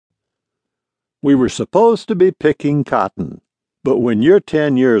We were supposed to be picking cotton, but when you're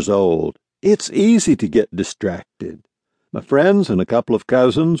 10 years old, it's easy to get distracted. My friends and a couple of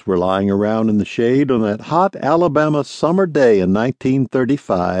cousins were lying around in the shade on that hot Alabama summer day in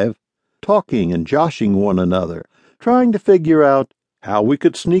 1935, talking and joshing one another, trying to figure out how we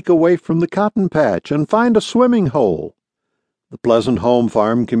could sneak away from the cotton patch and find a swimming hole. The pleasant home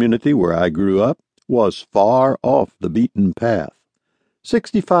farm community where I grew up was far off the beaten path.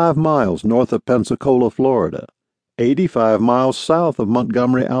 65 miles north of Pensacola, Florida, 85 miles south of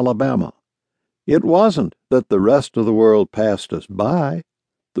Montgomery, Alabama. It wasn't that the rest of the world passed us by.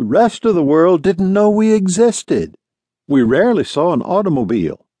 The rest of the world didn't know we existed. We rarely saw an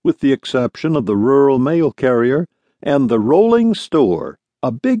automobile, with the exception of the rural mail carrier and the rolling store,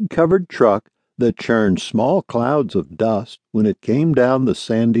 a big covered truck that churned small clouds of dust when it came down the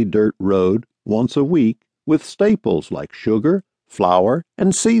sandy dirt road once a week with staples like sugar, flour,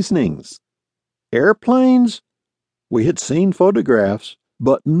 and seasonings. Airplanes? We had seen photographs,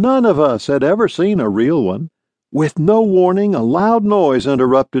 but none of us had ever seen a real one. With no warning, a loud noise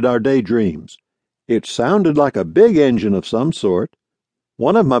interrupted our daydreams. It sounded like a big engine of some sort.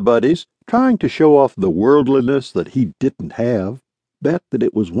 One of my buddies, trying to show off the worldliness that he didn't have, bet that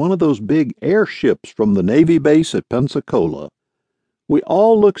it was one of those big airships from the Navy base at Pensacola. We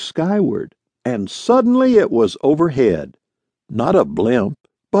all looked skyward, and suddenly it was overhead. Not a blimp,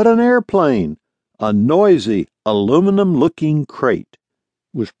 but an airplane, a noisy, aluminum-looking crate.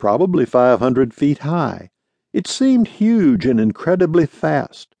 It was probably 500 feet high. It seemed huge and incredibly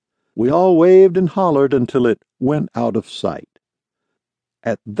fast. We all waved and hollered until it went out of sight.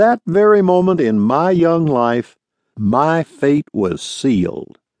 At that very moment in my young life, my fate was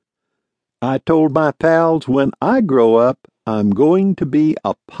sealed. I told my pals when I grow up, I'm going to be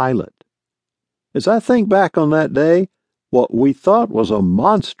a pilot. As I think back on that day, what we thought was a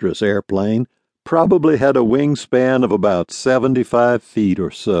monstrous airplane probably had a wingspan of about 75 feet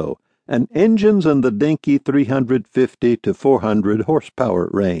or so, and engines in the dinky 350 to 400 horsepower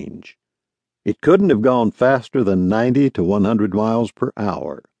range. It couldn't have gone faster than 90 to 100 miles per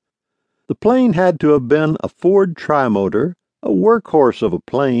hour. The plane had to have been a Ford trimotor, a workhorse of a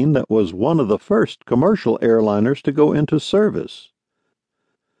plane that was one of the first commercial airliners to go into service.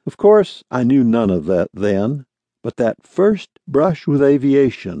 Of course, I knew none of that then, but that first brush with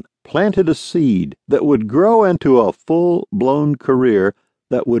aviation planted a seed that would grow into a full-blown career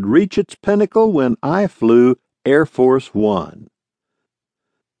that would reach its pinnacle when I flew Air Force One.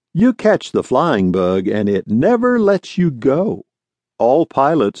 You catch the flying bug and it never lets you go. All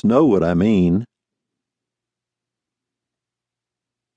pilots know what I mean.